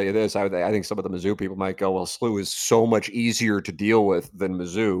I would tell you this, I think some of the Mizzou people might go, well, SLU is so much easier to deal with than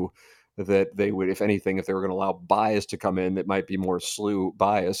Mizzou, that they would, if anything, if they were going to allow bias to come in, it might be more SLU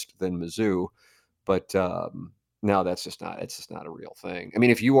biased than Mizzou. But no, it's just not a real thing. I mean,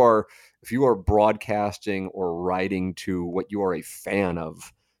 if you are broadcasting or writing to what you are a fan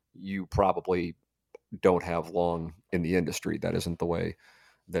of, you probably don't have long in the industry. That isn't the way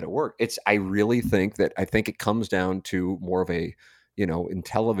that it worked. I really think it comes down to more of a, in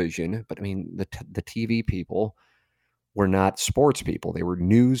television, but I mean, the TV people were not sports people. They were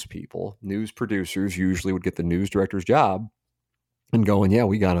news people. News producers usually would get the news director's job and going, yeah,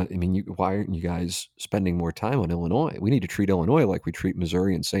 why aren't you guys spending more time on Illinois? We need to treat Illinois like we treat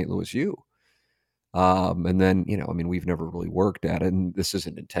Missouri and St. Louis U. And then, we've never really worked at it, and this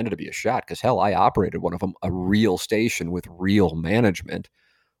isn't intended to be a shot, because hell, I operated one of them, a real station with real management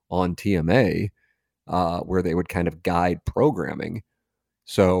on TMA, where they would kind of guide programming.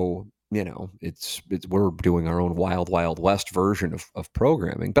 So, we're doing our own wild west version of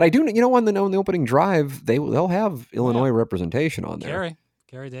programming. But I do, on the opening drive, they'll have Illinois representation on there.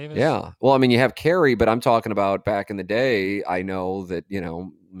 Carrie Davis. Yeah. Well, I mean, you have Carrie, but I'm talking about back in the day. I know that,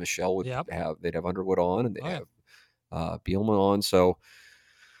 Michelle would they'd have Underwood on, and they'd have Bielman on. So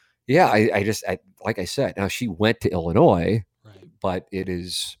yeah, I like I said, now she went to Illinois, right, but it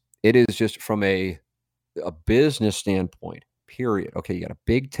is just from a business standpoint, period. Okay, you got a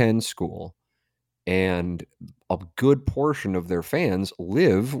Big Ten school, and a good portion of their fans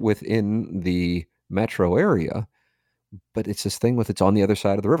live within the metro area, but it's this thing with it's on the other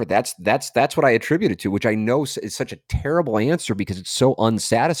side of the river. That's what I attribute it to, which I know is such a terrible answer because it's so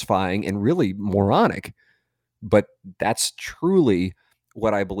unsatisfying and really moronic, but that's truly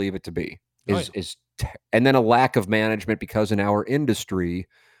what I believe it to be. And then a lack of management, because in our industry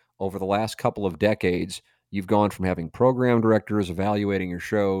over the last couple of decades, you've gone from having program directors evaluating your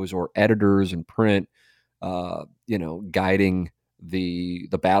shows, or editors in print, guiding the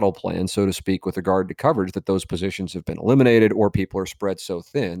battle plan, so to speak, with regard to coverage, that those positions have been eliminated, or people are spread so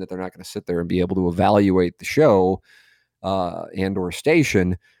thin that they're not going to sit there and be able to evaluate the show and or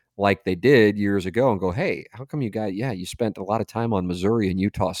station like they did years ago and go, hey, how come you spent a lot of time on Missouri and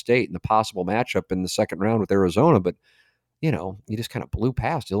Utah State and the possible matchup in the second round with Arizona, but you just kind of blew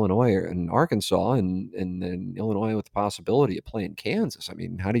past Illinois and Arkansas, and then Illinois with the possibility of playing Kansas. I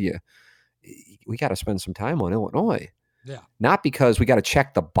mean, we got to spend some time on Illinois. Yeah. Not because we got to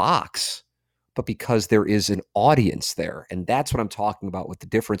check the box, but because there is an audience there. And that's what I'm talking about with the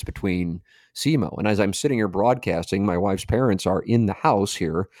difference between SEMO. And as I'm sitting here broadcasting, my wife's parents are in the house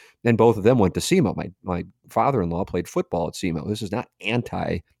here, and both of them went to SEMO. My father-in-law played football at SEMO. This is not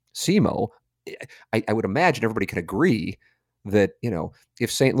anti-SEMO. I would imagine everybody could agree that,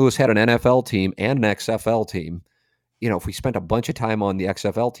 if St. Louis had an NFL team and an XFL team, if we spent a bunch of time on the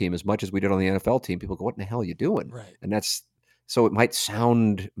XFL team as much as we did on the NFL team, people go, what in the hell are you doing? Right. And so it might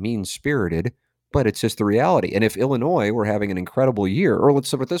sound mean-spirited, but it's just the reality. And if Illinois were having an incredible year, or let's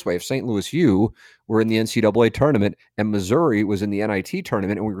put it this way, if St. Louis U were in the NCAA tournament and Missouri was in the NIT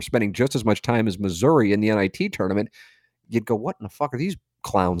tournament and we were spending just as much time as Missouri in the NIT tournament, you'd go, what in the fuck are these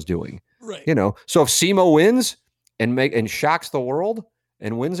clowns doing? Right. So if SEMO wins and shocks the world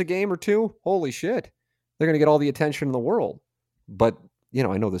and wins a game or two, holy shit. They're going to get all the attention in the world. But,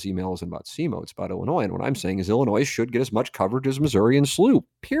 I know this email isn't about SEMO, it's about Illinois. And what I'm saying is Illinois should get as much coverage as Missouri and SLU,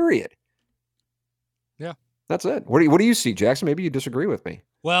 period. Yeah. That's it. What do you see, Jackson? Maybe you disagree with me.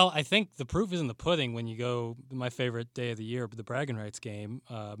 Well, I think the proof is in the pudding when you go, my favorite day of the year, the bragging rights game.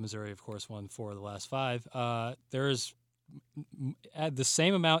 Missouri, of course, won 4 of the last 5. There's the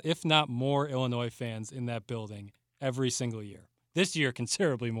same amount, if not more, Illinois fans in that building every single year. This year,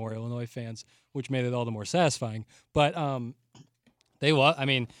 considerably more Illinois fans, which made it all the more satisfying. But I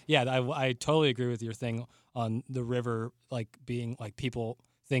totally agree with your thing on the river, like being like people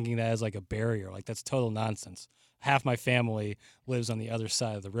thinking that as like a barrier. Like that's total nonsense. Half my family lives on the other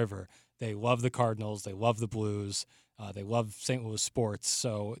side of the river. They love the Cardinals. They love the Blues. They love St. Louis sports.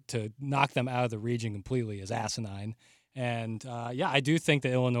 So to knock them out of the region completely is asinine. And I do think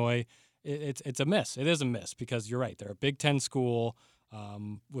that Illinois, it's a miss. It is a miss because you're right. They're a Big Ten school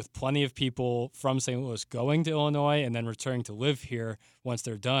with plenty of people from St. Louis going to Illinois and then returning to live here once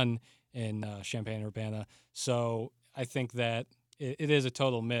they're done in Champaign-Urbana. So I think that it is a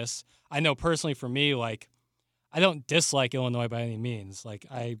total miss. I know personally for me, like, I don't dislike Illinois by any means. Like,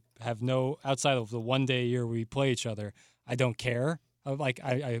 I have outside of the one day a year we play each other, I don't care. Like,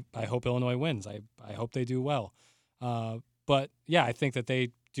 I hope Illinois wins. I hope they do well. But, yeah, I think that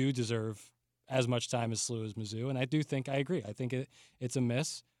they do deserve as much time as SLU as Mizzou, and I agree. I think it's a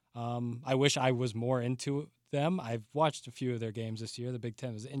miss. I wish I was more into them. I've watched a few of their games this year. The Big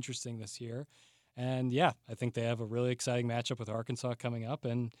Ten was interesting this year. And, yeah, I think they have a really exciting matchup with Arkansas coming up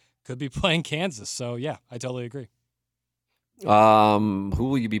and could be playing Kansas. So, yeah, I totally agree. Who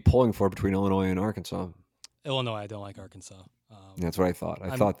will you be pulling for between Illinois and Arkansas? Illinois, I don't like Arkansas. That's what I thought.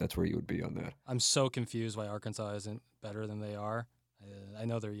 I thought that's where you would be on that. I'm so confused why Arkansas isn't better than they are. I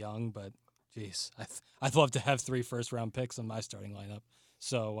know they're young, but, geez, I'd love to have 3 first-round picks on my starting lineup.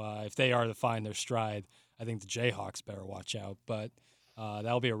 So if they are to find their stride, I think the Jayhawks better watch out. But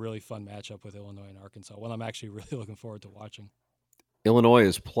that'll be a really fun matchup with Illinois and Arkansas, one I'm actually really looking forward to watching. Illinois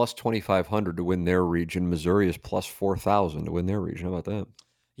is plus 2,500 to win their region. Missouri is plus 4,000 to win their region. How about that?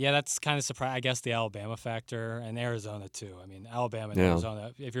 Yeah, that's kind of surprising. I guess the Alabama factor and Arizona, too. I mean, Alabama and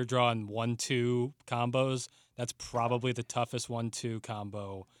Arizona, if you're drawing 1-2 combos, that's probably the toughest 1-2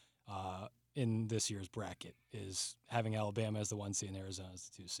 combo in this year's bracket, is having Alabama as the 1 seed and Arizona as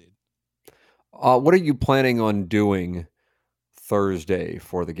the 2 seed. What are you planning on doing Thursday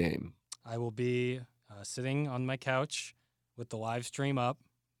for the game? I will be sitting on my couch with the live stream up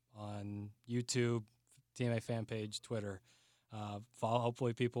on YouTube, TMA fan page, Twitter.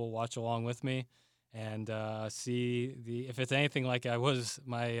 Hopefully people will watch along with me and see if it's anything like I was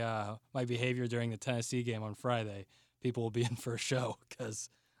my behavior during the Tennessee game on Friday. People will be in for a show because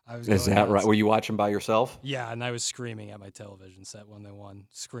I was. Is that right? Were you watching by yourself? Yeah, and I was screaming at my television set when they won,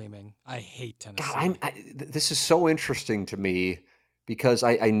 screaming. I hate Tennessee. God, this is so interesting to me because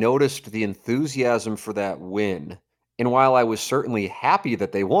I noticed the enthusiasm for that win. And while I was certainly happy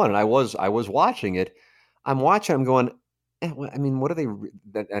that they won, and I was watching it, I'm going, I mean, what are they?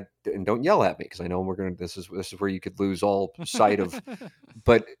 And don't yell at me because I know this is where you could lose all sight of.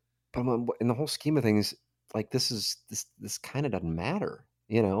 but in the whole scheme of things, like this kind of doesn't matter,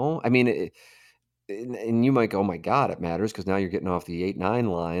 I mean, and you might go, oh my God, it matters because now you're getting off the 8-9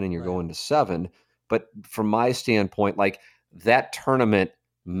 line and you're going to 7. But from my standpoint, like that tournament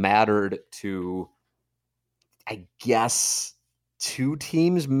mattered to, I guess, 2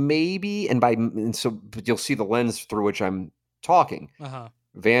 teams maybe, but you'll see the lens through which I'm talking.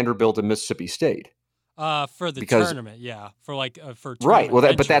 Vanderbilt and Mississippi State. For the tournament, yeah, for right.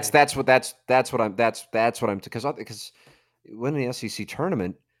 Well, but that's what I'm because winning the SEC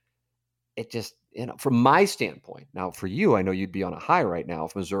tournament, it just from my standpoint. Now, for you, I know you'd be on a high right now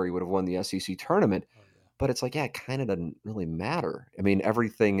if Missouri would have won the SEC tournament, but it's like, yeah, it kind of doesn't really matter. I mean,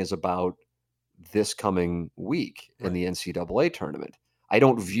 everything is about this coming week in the NCAA tournament. I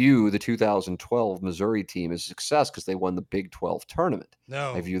don't view the 2012 Missouri team as a success because they won the Big 12 tournament.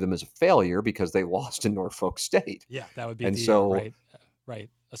 No, I view them as a failure because they lost in Norfolk State. Yeah, that would be the right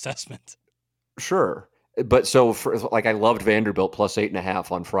assessment. Sure. But I loved Vanderbilt plus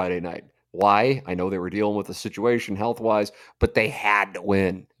 8.5 on Friday night. Why? I know they were dealing with the situation health-wise, but they had to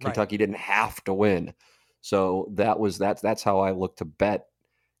win. Kentucky didn't have to win. So that's how I look to bet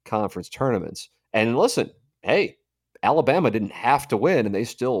conference tournaments. And listen, hey, Alabama didn't have to win, and they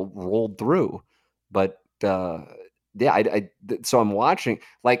still rolled through. But yeah, so I'm watching,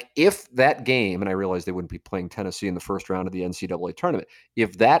 like, if that game, and I realized they wouldn't be playing Tennessee in the first round of the NCAA tournament.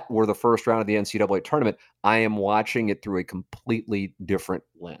 If that were the first round of the NCAA tournament, I am watching it through a completely different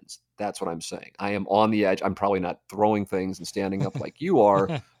lens. That's what I'm saying. I am on the edge. I'm probably not throwing things and standing up like you are,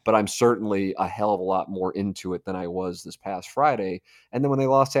 but I'm certainly a hell of a lot more into it than I was this past Friday. And then when they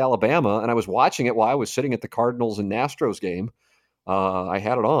lost to Alabama, and I was watching it while I was sitting at the Cardinals and Astros game, I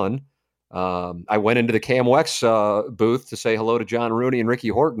had it on. I went into the KMOX booth to say hello to John Rooney and Ricky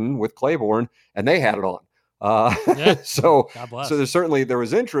Horton with Claiborne, and they had it on. Yeah. So God bless. there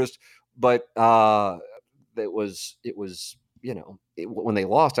was interest, but it was when they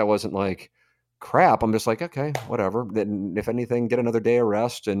lost, I wasn't like, crap. I'm just like, okay, whatever. Then if anything, get another day of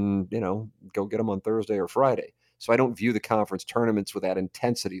rest and go get them on Thursday or Friday. So I don't view the conference tournaments with that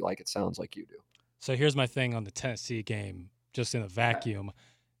intensity like it sounds like you do. So here's my thing on the Tennessee game, just in a vacuum.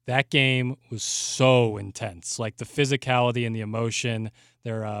 That game was so intense, like the physicality and the emotion.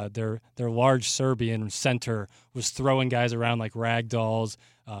 Their large Serbian center was throwing guys around like rag dolls.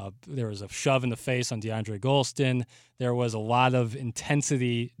 There was a shove in the face on DeAndre Golston. There was a lot of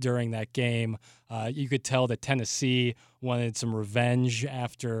intensity during that game. You could tell that Tennessee wanted some revenge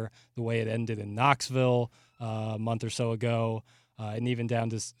after the way it ended in Knoxville a month or so ago. And even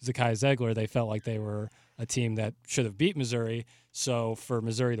down to Zakai Zegler, they felt like they were a team that should have beat Missouri. So for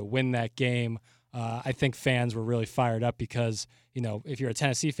Missouri to win that game, I think fans were really fired up because, if you're a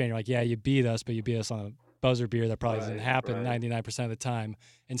Tennessee fan, you're like, yeah, you beat us, but you beat us on a buzzer beater that probably doesn't happen 99% of the time.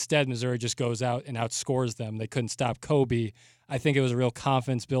 Instead, Missouri just goes out and outscores them. They couldn't stop Kobe. I think it was a real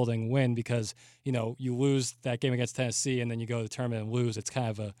confidence-building win because, you lose that game against Tennessee and then you go to the tournament and lose. It's kind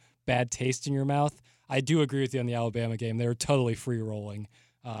of a bad taste in your mouth. I do agree with you on the Alabama game. They were totally free-rolling.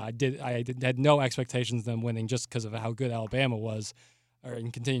 I had no expectations of them winning just because of how good Alabama was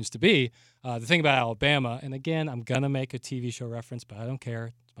and continues to be. The thing about Alabama, and again, I'm going to make a TV show reference, but I don't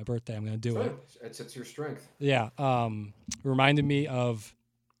care. It's my birthday. I'm going to do it. It's your strength. Yeah. Reminded me of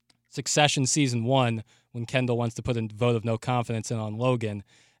Succession Season 1 when Kendall wants to put a vote of no confidence in on Logan,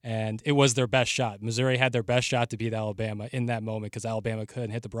 and it was their best shot. Missouri had their best shot to beat Alabama in that moment because Alabama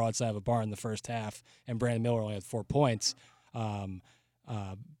couldn't hit the broadside of a barn in the first half, and Brandon Miller only had 4 points.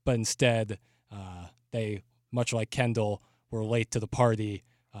 But instead, they, much like Kendall, were late to the party,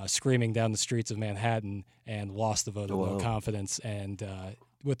 screaming down the streets of Manhattan, and lost the vote of no confidence, and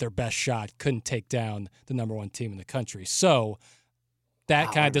with their best shot, couldn't take down the number one team in the country. So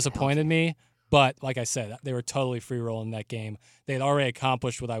that kind of disappointed me. But like I said, they were totally free rolling that game. They had already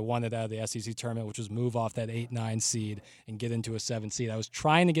accomplished what I wanted out of the SEC tournament, which was move off that 8-9 seed and get into a 7 seed. I was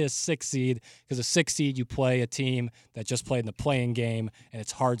trying to get a 6 seed because a 6 seed, you play a team that just played in the playing game, and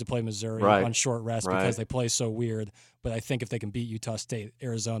it's hard to play Missouri on short rest because they play so weird. But I think if they can beat Utah State,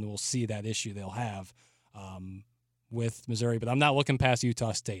 Arizona will see that issue they'll have with Missouri. But I'm not looking past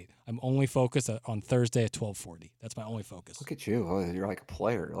Utah State. I'm only focused on Thursday at 12:40. That's my only focus. Look at you. Oh, you're like a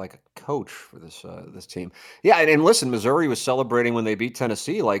player. You're like a coach for this team. Yeah, and listen, Missouri was celebrating when they beat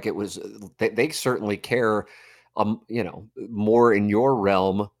Tennessee like it was they certainly care more in your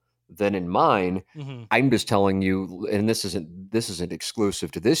realm than in mine. Mm-hmm. I'm just telling you, and this isn't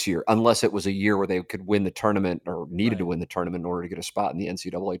exclusive to this year, unless it was a year where they could win the tournament or needed to win the tournament in order to get a spot in the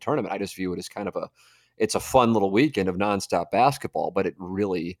NCAA tournament. I just view it as kind of it's a fun little weekend of nonstop basketball, but it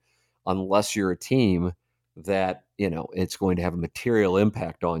really, unless you're a team that, it's going to have a material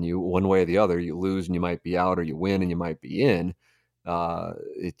impact on you one way or the other, you lose and you might be out, or you win and you might be in.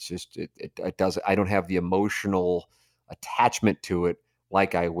 It's just, it does. I don't have the emotional attachment to it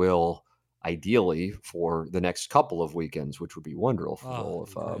like I will ideally for the next couple of weekends, which would be wonderful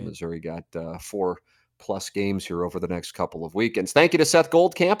if Missouri got 4+ games here over the next couple of weekends. Thank you to Seth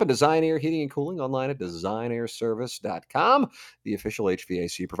Goldcamp and Design Air Heating and Cooling online at designairservice.com, the official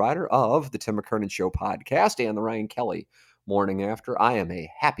HVAC provider of the Tim McKernan Show podcast and the Ryan Kelly Morning After. I am a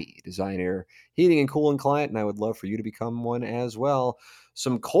happy Design Air Heating and Cooling client, and I would love for you to become one as well.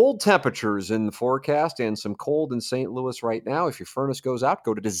 Some cold temperatures in the forecast and some cold in St. Louis right now. If your furnace goes out,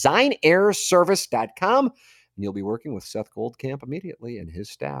 go to designairservice.com. And you'll be working with Seth Goldcamp immediately and his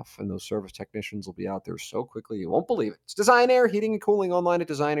staff, and those service technicians will be out there so quickly you won't believe it. It's Design Air Heating and Cooling online at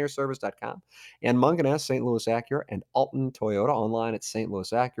designairservice.com, and Munganess, St. Louis Acura, and Alton Toyota online at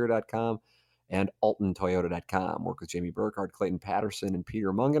stlouisacura.com and altontoyota.com. Work with Jamie Burkhardt, Clayton Patterson, and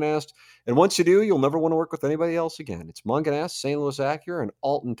Peter Munganast. And once you do, you'll never want to work with anybody else again. It's Munganast, St. Louis Acura, and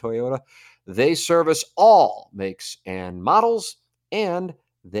Alton Toyota. They service all makes and models, and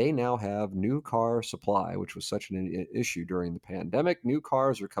they now have new car supply, which was such an issue during the pandemic. New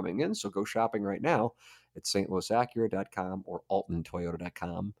cars are coming in, so go shopping right now at stlouisacura.com or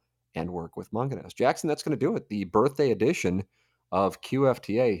altontoyota.com and work with Munganess. Jackson, that's going to do it. The birthday edition of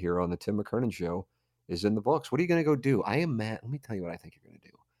QFTA here on the Tim McKernan Show is in the books. What are you going to go do? I am mad. Let me tell you what I think you're going to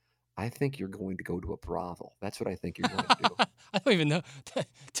do. I think you're going to go to a brothel. That's what I think you're going to do. I don't even know.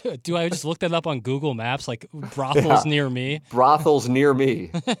 Do I just look that up on Google Maps, like brothels near me? Brothels near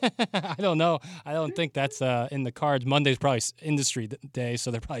me. I don't know. I don't think that's in the cards. Monday's probably industry day,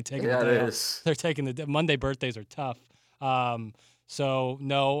 so they're probably taking the day it off. is. They're taking the Monday birthdays are tough. So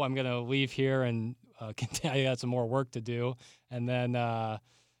no, I'm gonna leave here and continue. I got some more work to do, and then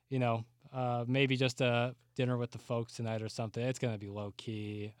maybe just a dinner with the folks tonight or something. It's going to be low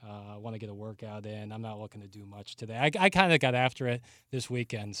key. I want to get a workout in. I'm not looking to do much today. I kind of got after it this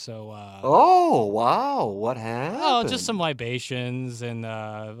weekend. So, oh, wow. What happened? Oh, just some libations and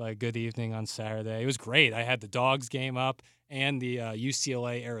a good evening on Saturday. It was great. I had the Dogs game up and the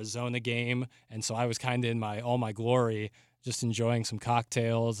UCLA Arizona game. And so I was kind of in all my glory, just enjoying some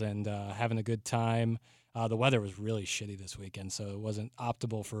cocktails and having a good time. The weather was really shitty this weekend, so it wasn't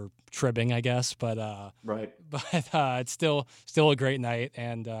optimal for tribbing, I guess. But right. But it's still a great night.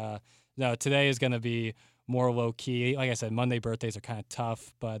 And no, today is going to be more low key. Like I said, Monday birthdays are kind of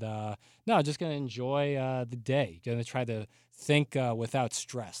tough, but no, just going to enjoy the day. Going to try to think without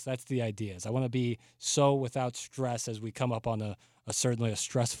stress. That's the idea. Is I want to be so without stress as we come up on a certainly a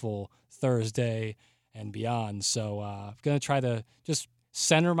stressful Thursday and beyond. So I'm going to try to just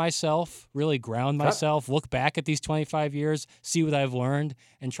center myself, really ground myself, look back at these 25 years, see what I've learned,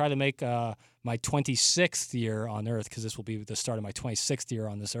 and try to make my 26th year on Earth, because this will be the start of my 26th year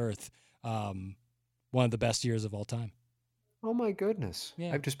on this Earth, one of the best years of all time. Oh, my goodness.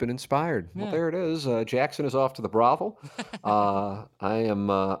 Yeah. I've just been inspired. Yeah. Well, there it is. Jackson is off to the brothel. I don't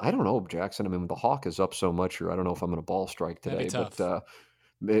know, Jackson. I mean, the hawk is up so much here. I don't know if I'm going to ball strike today, but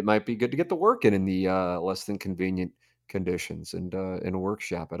it might be good to get the work in the less than convenient conditions and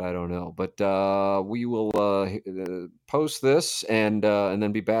workshop it. I don't know, but we will post this and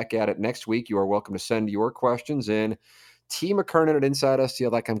then be back at it next week. You are welcome to send your questions in. T. McKernan at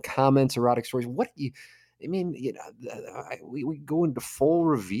InsideSTL.com, comments, erotic stories. We go into full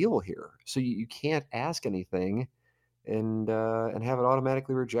reveal here, so you can't ask anything and have it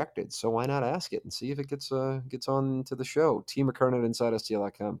automatically rejected. So why not ask it and see if it gets on to the show? T. McKernan at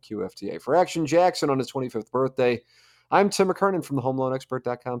InsideSTL.com, QFTA. For Action Jackson on his 25th birthday, I'm Tim McKernan from the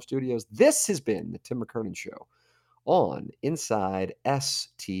HomeLoanExpert.com studios. This has been the Tim McKernan Show on Inside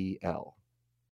STL.